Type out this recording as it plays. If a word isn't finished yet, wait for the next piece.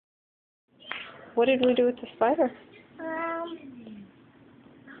What did we do with the spider?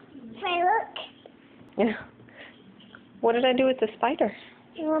 Look. Yeah. What did I do with the spider?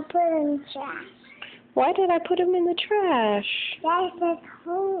 You put it in the trash. Why did I put him in the trash? That's his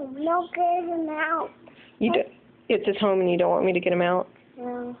home. No get him out. It's his home and you don't want me to get him out?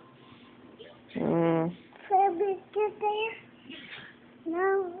 No. Mm. Put a biscuit there?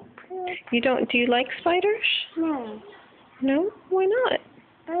 No. Do you like spiders? No. No? Why not?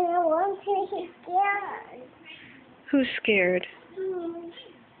 I don't want to get scared. Who's scared? A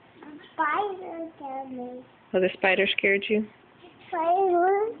spider scared me. Oh, the spider scared you? So I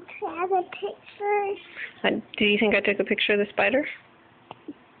want to have a picture. Do you think I took a picture of the spider?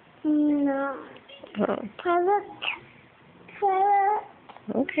 No. Oh.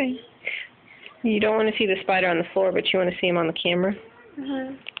 Look. Okay. You don't want to see the spider on the floor, but you want to see him on the camera?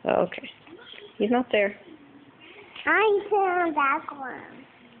 Oh, okay. He's not there. I sit on that one.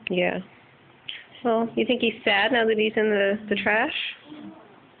 Yeah. Well, you think he's sad now that he's in the trash?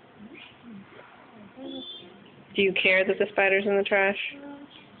 Do you care that the spider's in the trash?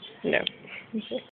 No.